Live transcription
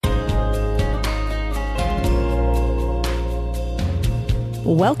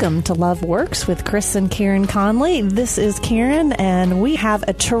Welcome to LoveWorks with Chris and Karin Conlee. This is Karin, and we have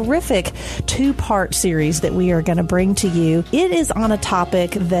a terrific two-part series that we are going to bring to you. It is on a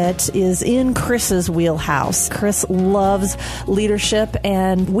topic that is in Chris's wheelhouse. Chris loves leadership,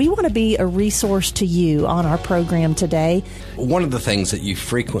 and we want to be a resource to you on our program today. One of the things that you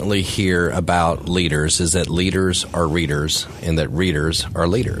frequently hear about leaders is that leaders are readers and that readers are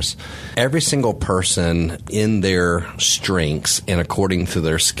leaders. Every single person in their strengths and according to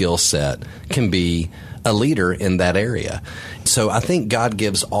their skill set can be a leader in that area. So I think God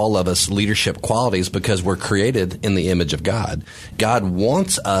gives all of us leadership qualities because we're created in the image of God. God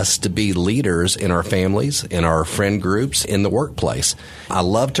wants us to be leaders in our families, in our friend groups, in the workplace. I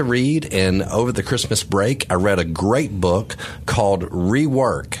love to read, and over the Christmas break, I read a great book called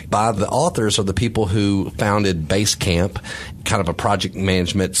Rework by the authors of the people who founded Basecamp, kind of a project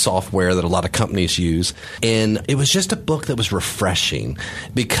management software that a lot of companies use. And it was just a book that was refreshing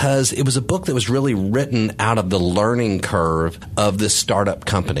because it was a book that was really written out of the learning curve of this startup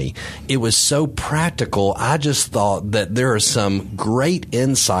company. It was so practical. I just thought that there are some great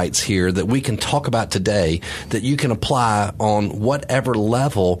insights here that we can talk about today that you can apply on whatever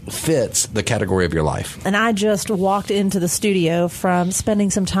level fits the category of your life. And I just walked into the studio from spending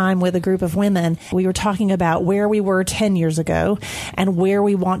some time with a group of women. We were talking about where we were 10 years ago and where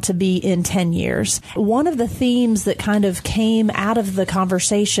we want to be in 10 years. One of the themes that kind of came out of the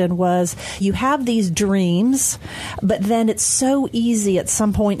conversation was you have these dreams, but then it's so easy at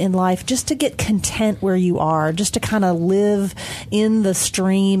some point in life just to get content where you are, just to kind of live in the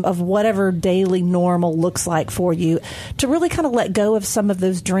stream of whatever daily normal looks like for you, to really kind of let go of some of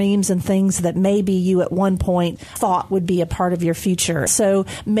those dreams and things that maybe you at one point thought would be a part of your future. So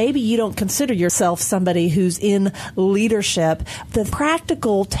maybe you don't consider yourself somebody who's in leadership. The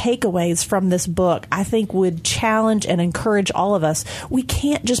practical takeaways from this book, I think, would challenge and encourage all of us. We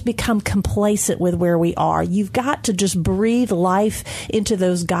can't just become complacent with where we are. You've got to just breathe life into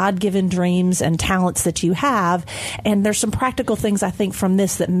those God-given dreams and talents that you have. And there's some practical things, I think, from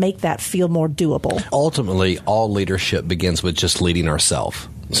this that make that feel more doable. Ultimately, all leadership begins with just leading ourselves.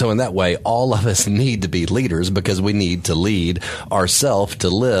 So in that way, all of us need to be leaders because we need to lead ourselves to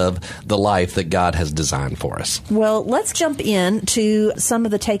live the life that God has designed for us. Well, let's jump into some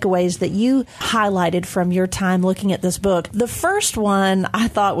of the takeaways that you highlighted from your time looking at this book. The first one I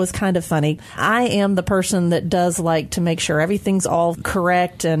thought was kind of funny. I am the person that does like to make sure everything's all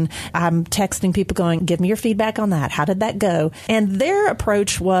correct, and I'm texting people going, give me your feedback on that. How did that go? And their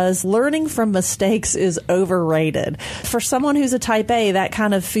approach was learning from mistakes is overrated. For someone who's a type A, that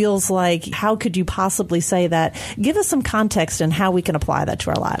kind of feels like, how could you possibly say that? Give us some context and how we can apply that to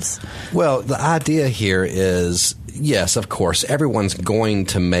our lives. Well, the idea here is, yes, of course, everyone's going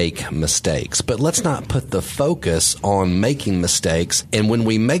to make mistakes, but let's not put the focus on making mistakes. And when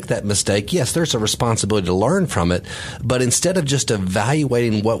we make that mistake, yes, there's a responsibility to learn from it, but instead of just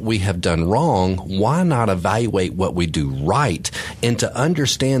evaluating what we have done wrong, why not evaluate what we do right? And to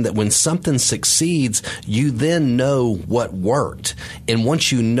understand that when something succeeds, you then know what worked. And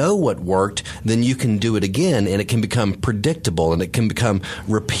once you know what worked, then you can do it again, and it can become predictable and it can become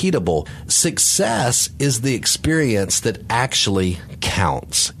repeatable. Success is the experience that actually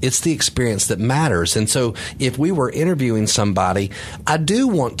counts. It's the experience that matters. And so if we were interviewing somebody, I do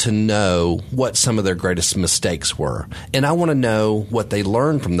want to know what some of their greatest mistakes were. And I want to know what they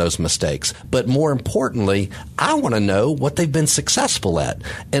learned from those mistakes. But more importantly, I want to know what they've been successful at.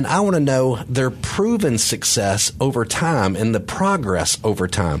 And I want to know their proven success over time and the progress over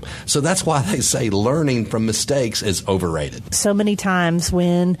time. So that's why they say learning from mistakes is overrated. So many times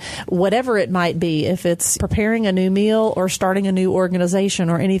when whatever it might be, if it's preparing a new meal or starting a new organization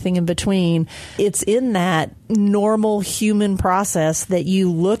or anything in between, it's in that normal human process that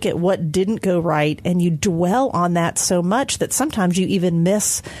you look at what didn't go right and you dwell on that so much that sometimes you even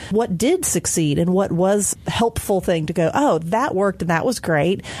miss what did succeed and what was a helpful thing to go, oh, that worked and that was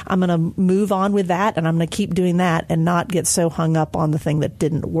great. I'm going to move on with that and I'm going to keep doing that and not get so hung up on the thing that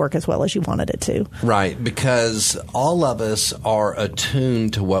didn't work as well as you wanted it to. Right, because all of us are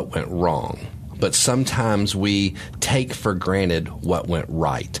attuned to what went wrong. But sometimes we take for granted what went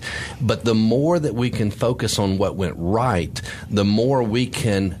right. But the more that we can focus on what went right, the more we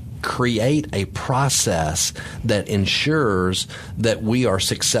can create a process that ensures that we are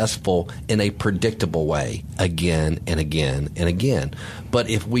successful in a predictable way again and again and again. But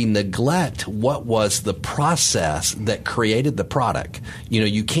if we neglect what was the process that created the product,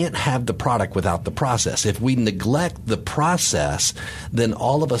 you can't have the product without the process. If we neglect the process, then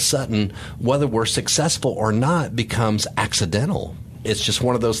all of a sudden, whether we're successful or not becomes accidental. it's just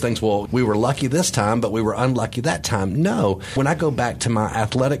one of those things, well, we were lucky this time, but we were unlucky that time. No. When I go back to my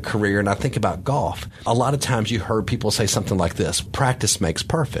athletic career and I think about golf, a lot of times you heard people say something like this, practice makes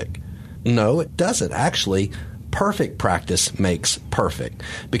perfect. No, it doesn't. Actually, perfect practice makes perfect.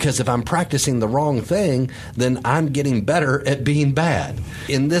 Because if I'm practicing the wrong thing, then I'm getting better at being bad.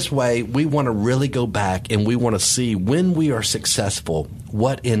 In this way, we want to really go back and we want to see when we are successful,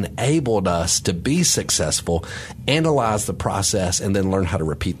 what enabled us to be successful, analyze the process, and then learn how to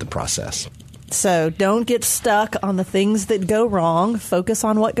repeat the process. So don't get stuck on the things that go wrong. Focus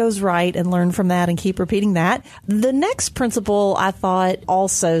on what goes right and learn from that and keep repeating that. The next principle I thought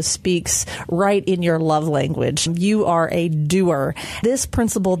also speaks right in your love language. You are a doer. This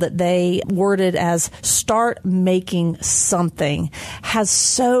principle that they worded as start making something has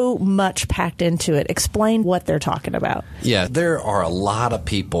so much packed into it. Explain what they're talking about. Yeah, there are a lot of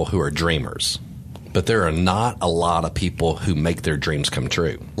people who are dreamers. But there are not a lot of people who make their dreams come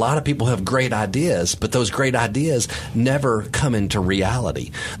true. A lot of people have great ideas, but those great ideas never come into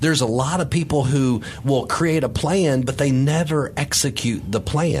reality. There's a lot of people who will create a plan, but they never execute the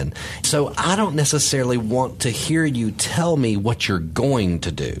plan. So I don't necessarily want to hear you tell me what you're going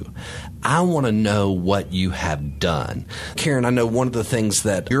to do. I want to know what you have done. Karin, I know one of the things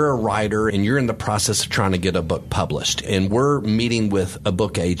that you're a writer and you're in the process of trying to get a book published. And we're meeting with a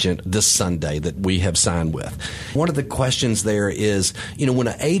book agent this Sunday that we have signed with. One of the questions there is, when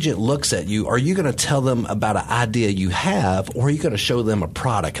an agent looks at you, are you going to tell them about an idea you have, or are you going to show them a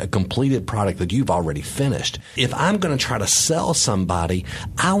product, a completed product that you've already finished? If I'm going to try to sell somebody,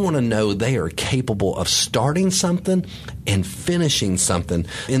 I want to know they are capable of starting something and finishing something.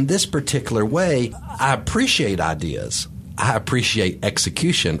 In this particular way, I appreciate ideas. I appreciate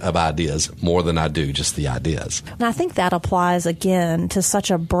execution of ideas more than I do just the ideas. And I think that applies, again, to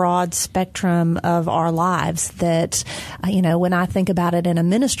such a broad spectrum of our lives that, when I think about it in a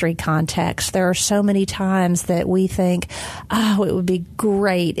ministry context, there are so many times that we think, it would be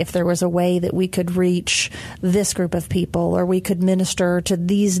great if there was a way that we could reach this group of people or we could minister to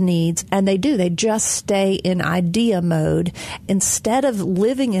these needs. And they do. They just stay in idea mode. Instead of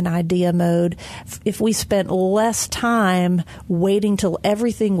living in idea mode, if we spent less time waiting till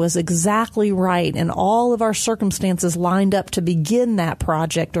everything was exactly right and all of our circumstances lined up to begin that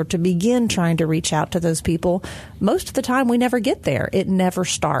project or to begin trying to reach out to those people, most of the time we never get there. It never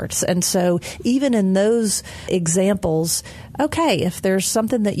starts. And so even in those examples, okay, if there's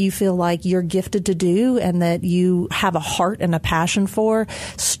something that you feel like you're gifted to do and that you have a heart and a passion for,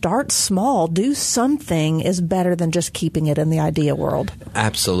 start small. Do something is better than just keeping it in the idea world.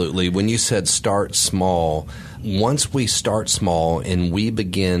 Absolutely. When you said start small, once we start small and we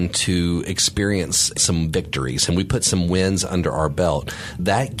begin to experience some victories and we put some wins under our belt,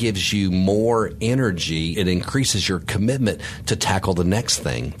 that gives you more energy. It increases your commitment to tackle the next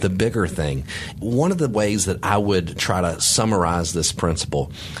thing, the bigger thing. One of the ways that I would try to summarize this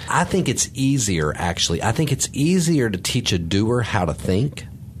principle, I think it's easier, actually. I think it's easier to teach a doer how to think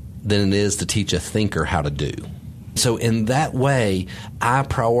than it is to teach a thinker how to do. So in that way, I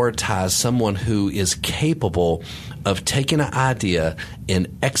prioritize someone who is capable of taking an idea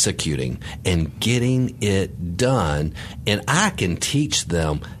and executing and getting it done. And I can teach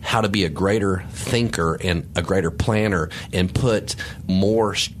them how to be a greater thinker and a greater planner and put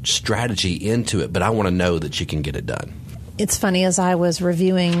more strategy into it. But I want to know that you can get it done. It's funny, as I was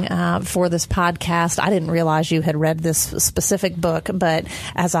reviewing for this podcast, I didn't realize you had read this specific book, but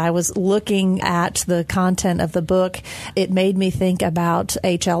as I was looking at the content of the book, it made me think about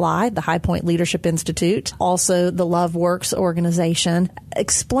HLI, the High Point Leadership Institute, also the LoveWorks organization.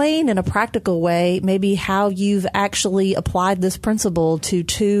 Explain in a practical way maybe how you've actually applied this principle to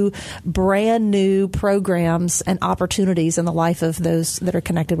two brand new programs and opportunities in the life of those that are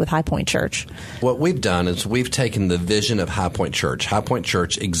connected with High Point Church. What we've done is we've taken the vision of High Point Church. High Point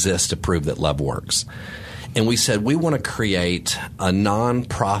Church exists to prove that love works. And we said we want to create a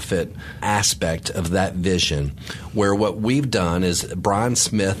nonprofit aspect of that vision where what we've done is Brian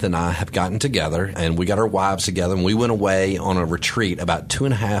Smith and I have gotten together and we got our wives together and we went away on a retreat about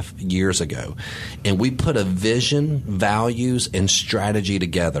 2.5 years ago. And we put a vision, values, and strategy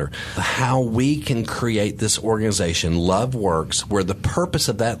together. How we can create this organization, LoveWorks, where the purpose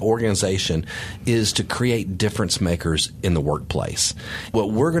of that organization is to create difference makers in the workplace.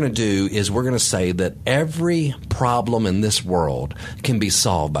 What we're going to do is we're going to say that every problem in this world can be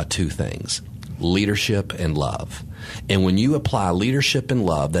solved by two things: leadership and love. And when you apply leadership and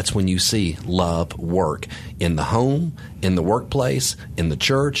love, that's when you see love work in the home, in the workplace, in the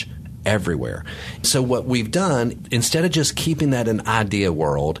church, everywhere. So what we've done, instead of just keeping that in idea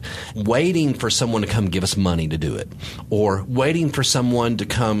world, waiting for someone to come give us money to do it, or waiting for someone to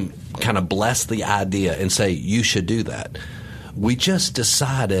come kind of bless the idea and say, you should do that, we just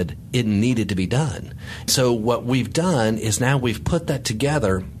decided it needed to be done. So what we've done is now we've put that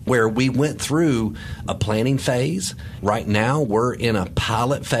together where we went through a planning phase. Right now we're in a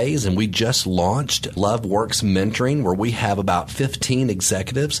pilot phase, and we just launched LoveWorks Mentoring, where we have about 15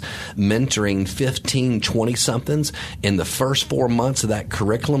 executives mentoring 15 20-somethings. And the first 4 months of that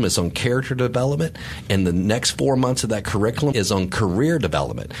curriculum is on character development, and the next 4 months of that curriculum is on career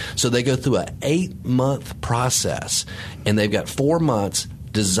development. So they go through an 8-month process, and they've got 4 months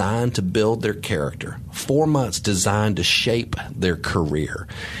designed to build their character, 4 months designed to shape their career.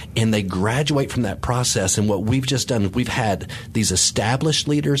 And they graduate from that process. And what we've just done is we've had these established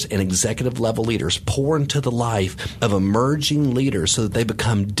leaders and executive level leaders pour into the life of emerging leaders so that they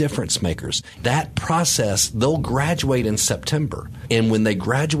become difference makers. That process, they'll graduate in September. And when they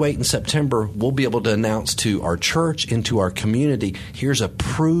graduate in September, we'll be able to announce to our church and to our community, here's a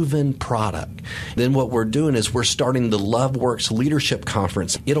proven product. Then what we're doing is we're starting the LoveWorks Leadership Conference.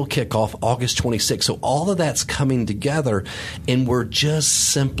 It'll kick off August 26th. So all of that's coming together, and we're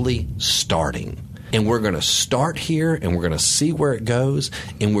just simply starting. And we're going to start here, and we're going to see where it goes,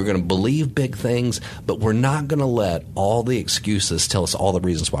 and we're going to believe big things, but we're not going to let all the excuses tell us all the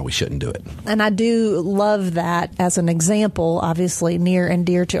reasons why we shouldn't do it. And I do love that as an example, obviously near and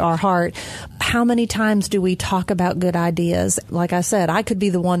dear to our heart. How many times do we talk about good ideas? Like I said, I could be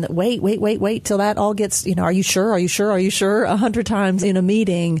the one that wait till that all gets, are you sure? 100 times in a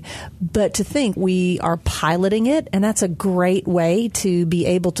meeting. But to think we are piloting it, and that's a great way to be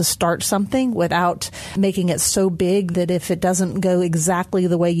able to start something without making it so big that if it doesn't go exactly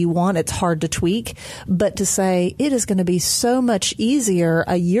the way you want, it's hard to tweak. But to say it is going to be so much easier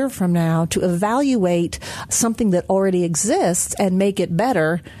a year from now to evaluate something that already exists and make it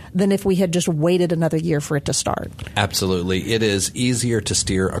better than if we had just waited another year for it to start. Absolutely. It is easier to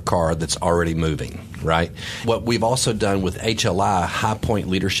steer a car that's already moving, right? What we've also done with HLI, High Point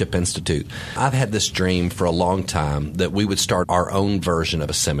Leadership Institute, I've had this dream for a long time that we would start our own version of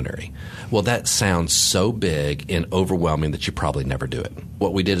a seminary. Well, that sounds so big and overwhelming that you probably never do it.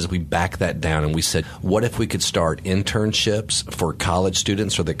 What we did is we backed that down, and we said, what if we could start internships for college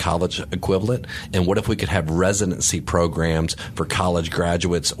students or the college equivalent? And what if we could have residency programs for college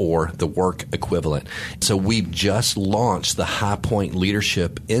graduates or the work equivalent? So we've just launched the High Point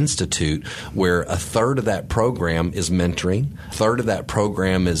Leadership Institute, where a third of that program is mentoring, a third of that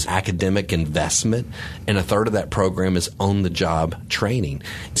program is academic investment, and a third of that program is on-the-job training.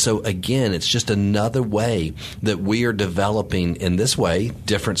 So again, it's just another way that we are developing, in this way,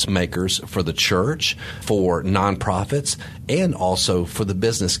 difference makers for the church, for nonprofits, and also for the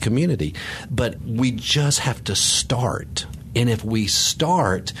business community. But we just have to start. And if we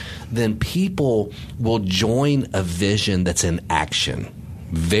start, then people will join a vision that's in action.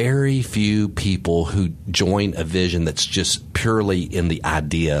 Very few people who join a vision that's just purely in the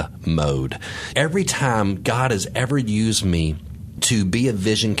idea mode. Every time God has ever used me to be a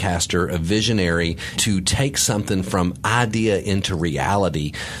vision caster, a visionary, to take something from idea into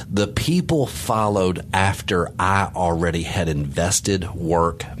reality, the people followed after I already had invested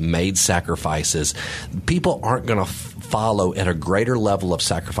work, made sacrifices. People aren't going to follow at a greater level of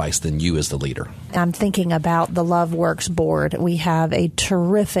sacrifice than you as the leader. I'm thinking about the LoveWorks board. We have a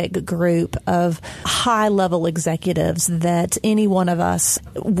terrific group of high-level executives that any one of us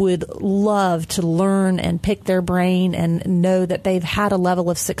would love to learn and pick their brain and know that they've had a level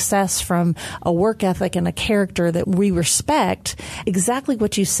of success from a work ethic and a character that we respect. Exactly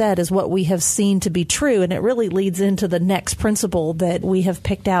what you said is what we have seen to be true, and it really leads into the next principle that we have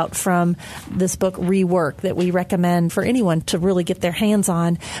picked out from this book, Rework, that we recommend for anyone to really get their hands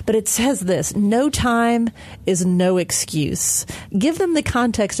on. But it says this: no time is no excuse. Give them the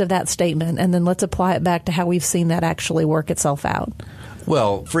context of that statement, and then let's apply it back to how we've seen that actually work itself out.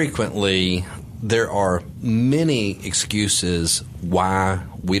 Well, frequently there are many excuses why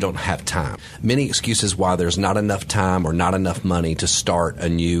we don't have time. Many excuses why there's not enough time or not enough money to start a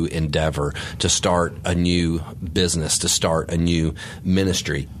new endeavor, to start a new business, to start a new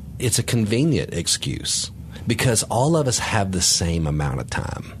ministry. It's a convenient excuse because all of us have the same amount of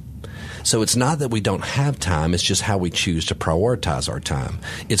time. So it's not that we don't have time, it's just how we choose to prioritize our time.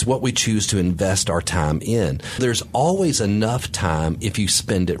 It's what we choose to invest our time in. There's always enough time if you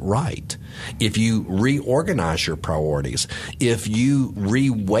spend it right. If you reorganize your priorities, if you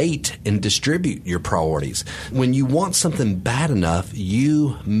reweight and distribute your priorities. When you want something bad enough,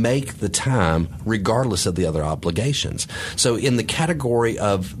 you make the time regardless of the other obligations. So in the category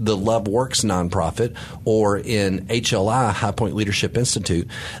of the LoveWorks nonprofit or in HLI, High Point Leadership Institute,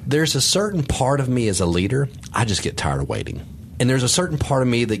 there's a certain part of me as a leader, I just get tired of waiting. And there's a certain part of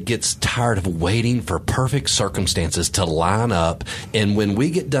me that gets tired of waiting for perfect circumstances to line up. And when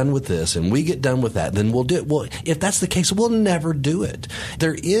we get done with this and we get done with that, then we'll do it. Well, if that's the case, we'll never do it.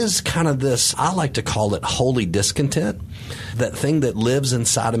 There is kind of this, I like to call it holy discontent, that thing that lives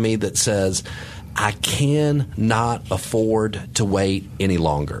inside of me that says, I cannot afford to wait any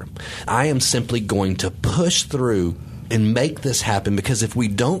longer. I am simply going to push through and make this happen, because if we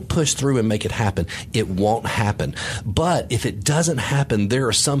don't push through and make it happen, it won't happen. But if it doesn't happen, there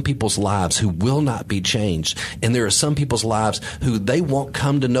are some people's lives who will not be changed. And there are some people's lives who they won't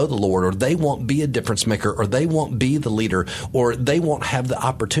come to know the Lord, or they won't be a difference maker, or they won't be the leader, or they won't have the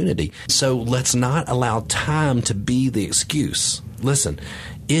opportunity. So let's not allow time to be the excuse. Listen,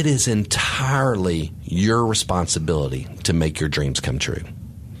 it is entirely your responsibility to make your dreams come true.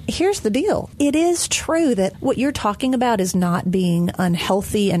 Here's the deal. It is true that what you're talking about is not being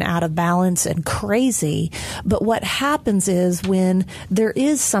unhealthy and out of balance and crazy. But what happens is when there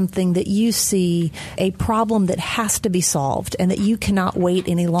is something that you see, a problem that has to be solved and that you cannot wait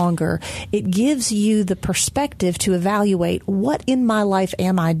any longer, it gives you the perspective to evaluate, what in my life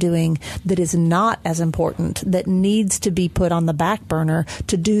am I doing that is not as important, that needs to be put on the back burner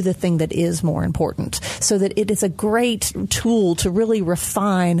to do the thing that is more important. So that it is a great tool to really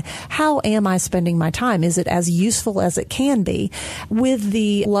refine, how am I spending my time? Is it as useful as it can be? With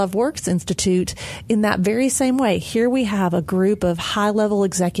the LoveWorks Institute, in that very same way, here we have a group of high-level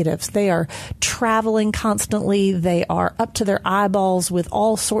executives. They are traveling constantly. They are up to their eyeballs with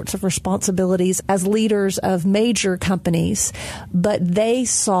all sorts of responsibilities as leaders of major companies. But they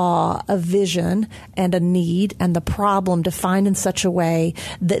saw a vision and a need and the problem defined in such a way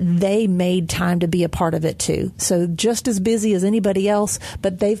that they made time to be a part of it too. So just as busy as anybody else,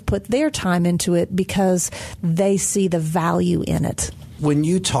 but they've put their time into it because they see the value in it. When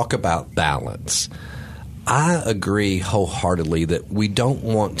you talk about balance, I agree wholeheartedly that we don't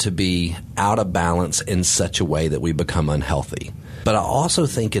want to be out of balance in such a way that we become unhealthy. But I also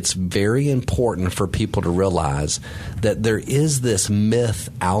think it's very important for people to realize that there is this myth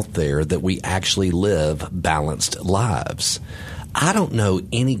out there that we actually live balanced lives. I don't know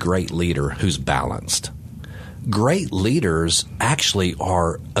any great leader who's balanced. Great leaders actually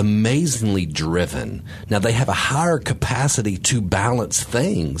are amazingly driven. Now, they have a higher capacity to balance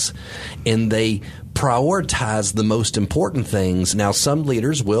things, and they prioritize the most important things. Now, some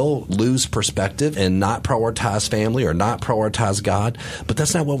leaders will lose perspective and not prioritize family or not prioritize God, but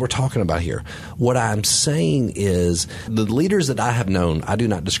that's not what we're talking about here. What I'm saying is the leaders that I have known, I do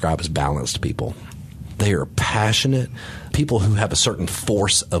not describe as balanced people. They are passionate, people who have a certain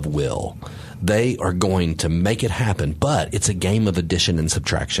force of will. They are going to make it happen, but it's a game of addition and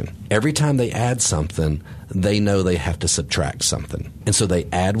subtraction. Every time they add something, they know they have to subtract something. And so they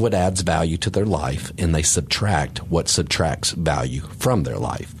add what adds value to their life, and they subtract what subtracts value from their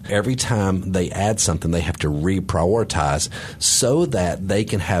life. Every time they add something, they have to reprioritize so that they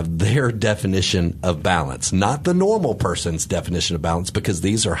can have their definition of balance, not the normal person's definition of balance, because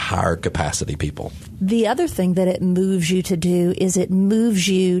these are higher capacity people. The other thing that it moves you to do is it moves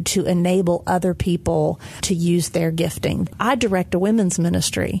you to enable other people to use their gifting. I direct a women's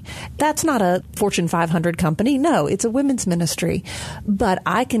ministry. That's not a Fortune 500 company. No, it's a women's ministry. But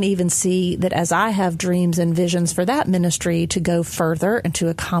I can even see that as I have dreams and visions for that ministry to go further and to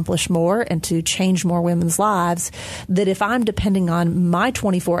accomplish more and to change more women's lives, that if I'm depending on my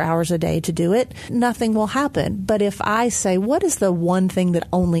 24 hours a day to do it, nothing will happen. But if I say, what is the one thing that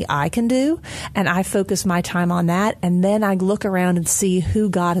only I can do? And I focus my time on that, and then I look around and see who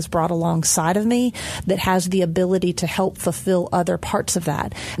God has brought alongside of me that has the ability to help fulfill other parts of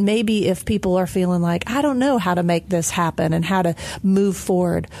that. Maybe if people are feeling like, I don't know how to make this happen and how to move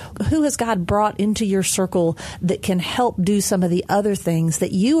forward, who has God brought into your circle that can help do some of the other things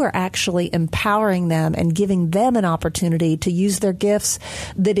that you are actually empowering them and giving them an opportunity to use their gifts,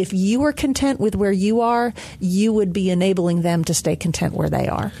 that if you are content with where you are, you would be enabling them to stay content where they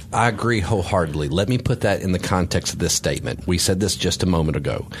are. I agree wholeheartedly. Let me put that in the context of this statement. We said this just a moment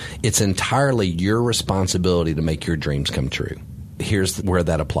ago. It's entirely your responsibility to make your dreams come true. Here's where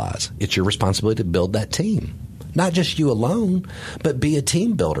that applies. It's your responsibility to build that team. Not just you alone, but be a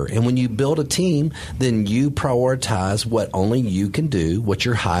team builder. And when you build a team, then you prioritize what only you can do, what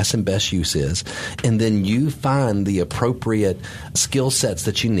your highest and best use is, and then you find the appropriate skill sets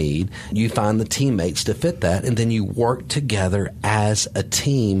that you need. You find the teammates to fit that, and then you work together as a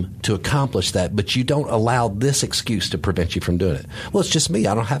team to accomplish that, but you don't allow this excuse to prevent you from doing it. Well, it's just me.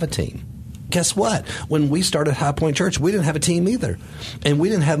 I don't have a team. Guess what? When we started High Point Church, we didn't have a team either. And we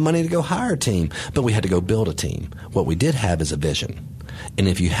didn't have money to go hire a team, but we had to go build a team. What we did have is a vision. And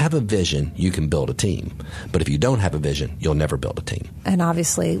if you have a vision, you can build a team. But if you don't have a vision, you'll never build a team. And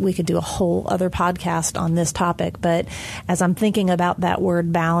obviously, we could do a whole other podcast on this topic. But as I'm thinking about that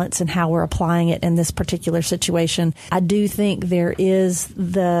word balance and how we're applying it in this particular situation, I do think there is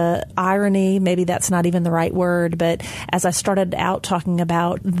the irony, maybe that's not even the right word, but as I started out talking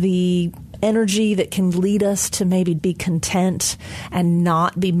about the energy that can lead us to maybe be content and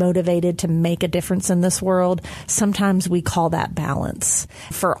not be motivated to make a difference in this world, sometimes we call that balance.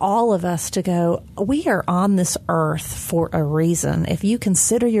 For all of us to go, we are on this earth for a reason. If you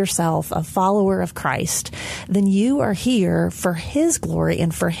consider yourself a follower of Christ, then you are here for His glory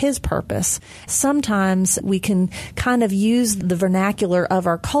and for His purpose. Sometimes we can kind of use the vernacular of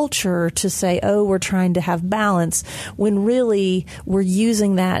our culture to say, oh, we're trying to have balance, when really we're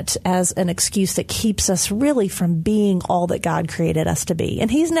using that as an excuse that keeps us really from being all that God created us to be.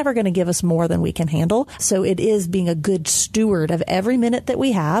 And He's never going to give us more than we can handle. So it is being a good steward of every minute that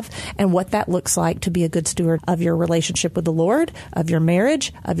we have, and what that looks like to be a good steward of your relationship with the Lord, of your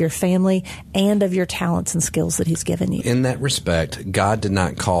marriage, of your family, and of your talents and skills that He's given you. In that respect, God did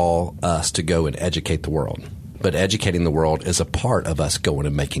not call us to go and educate the world. But educating the world is a part of us going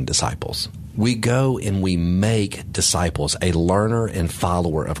and making disciples. We go and we make disciples, a learner and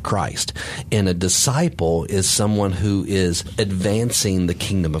follower of Christ. And a disciple is someone who is advancing the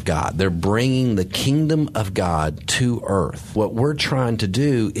kingdom of God. They're bringing the kingdom of God to earth. What we're trying to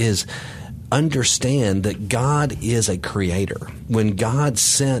do is understand that God is a creator. When God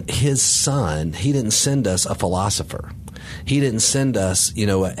sent His Son, He didn't send us a philosopher. He didn't send us,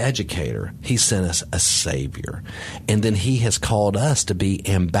 an educator. He sent us a Savior. And then He has called us to be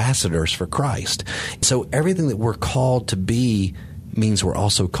ambassadors for Christ. So everything that we're called to be means we're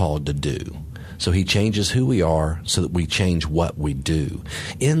also called to do. So He changes who we are so that we change what we do.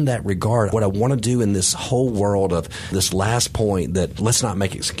 In that regard, what I want to do in this whole world of this last point, that let's not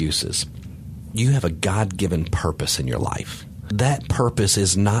make excuses. You have a God-given purpose in your life. That purpose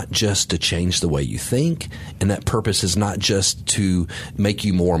is not just to change the way you think, and that purpose is not just to make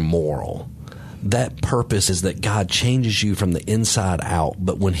you more moral. That purpose is that God changes you from the inside out,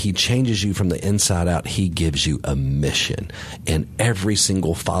 but when He changes you from the inside out, He gives you a mission. And every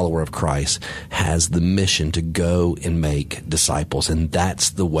single follower of Christ has the mission to go and make disciples, and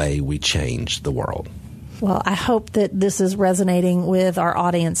that's the way we change the world. Well, I hope that this is resonating with our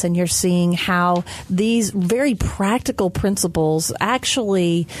audience, and you're seeing how these very practical principles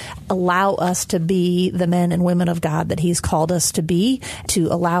actually allow us to be the men and women of God that He's called us to be, to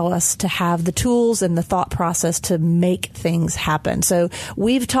allow us to have the tools and the thought process to make things happen. So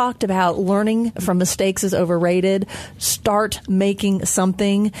we've talked about learning from mistakes is overrated. Start making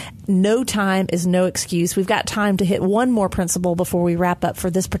something. No time is no excuse. We've got time to hit one more principle before we wrap up for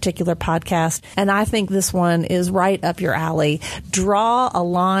this particular podcast, and I think this one is right up your alley. Draw a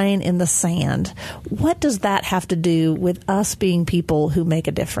line in the sand. What does that have to do with us being people who make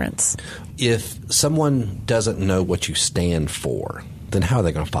a difference? If someone doesn't know what you stand for, then how are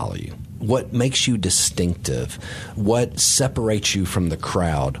they going to follow you? What makes you distinctive? What separates you from the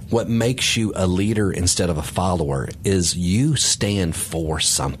crowd? What makes you a leader instead of a follower is you stand for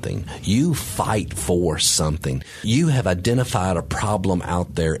something. You fight for something. You have identified a problem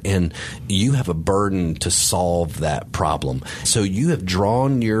out there, and you have a burden to solve that problem. So you have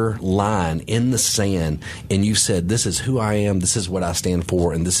drawn your line in the sand, and you said, this is who I am, this is what I stand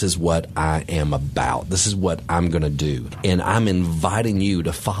for, and this is what I am about. This is what I'm going to do. And I'm inviting you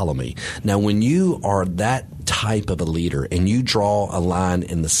to follow me. Now, when you are that type of a leader and you draw a line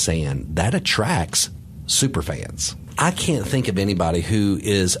in the sand, that attracts superfans. I can't think of anybody who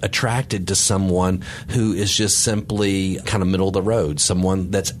is attracted to someone who is just simply kind of middle of the road,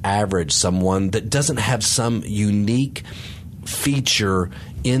 someone that's average, someone that doesn't have some unique feature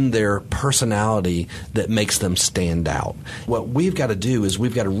in their personality that makes them stand out. What we've got to do is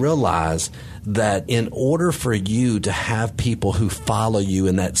we've got to realize that in order for you to have people who follow you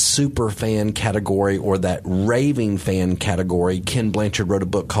in that super fan category or that raving fan category, Ken Blanchard wrote a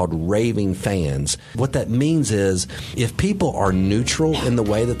book called Raving Fans. What that means is if people are neutral in the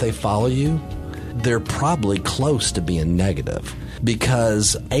way that they follow you, they're probably close to being negative.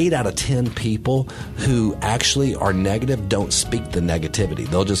 Because 8 out of 10 people who actually are negative don't speak the negativity.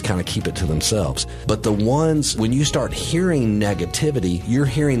 They'll just kind of keep it to themselves. But the ones, when you start hearing negativity, you're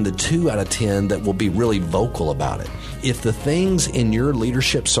hearing the 2 out of 10 that will be really vocal about it. If the things in your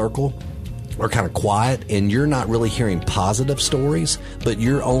leadership circle are kind of quiet and you're not really hearing positive stories, but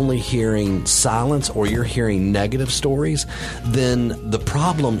you're only hearing silence or you're hearing negative stories, then the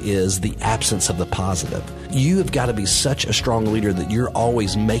problem is the absence of the positive. You have got to be such a strong leader that you're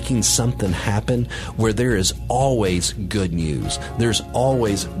always making something happen where there is always good news. There's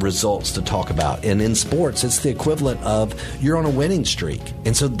always results to talk about. And in sports, it's the equivalent of you're on a winning streak.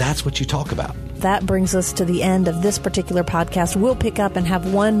 And so that's what you talk about. That brings us to the end of this particular podcast. We'll pick up and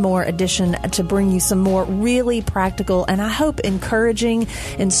have one more edition to bring you some more really practical and I hope encouraging,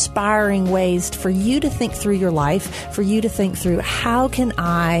 inspiring ways for you to think through your life, for you to think through how can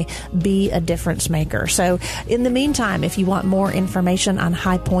I be a difference maker. So in the meantime, if you want more information on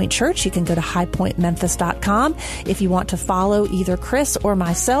High Point Church, you can go to highpointmemphis.com. If you want to follow either Chris or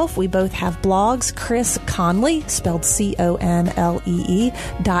myself, we both have blogs, Chris Conlee, spelled CONLEE.net,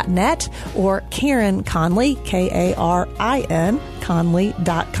 or Karin Conlee, Karin,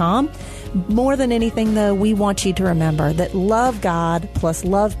 Conlee.com. More than anything, though, we want you to remember that love God plus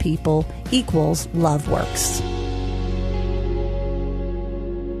love people equals LoveWorks.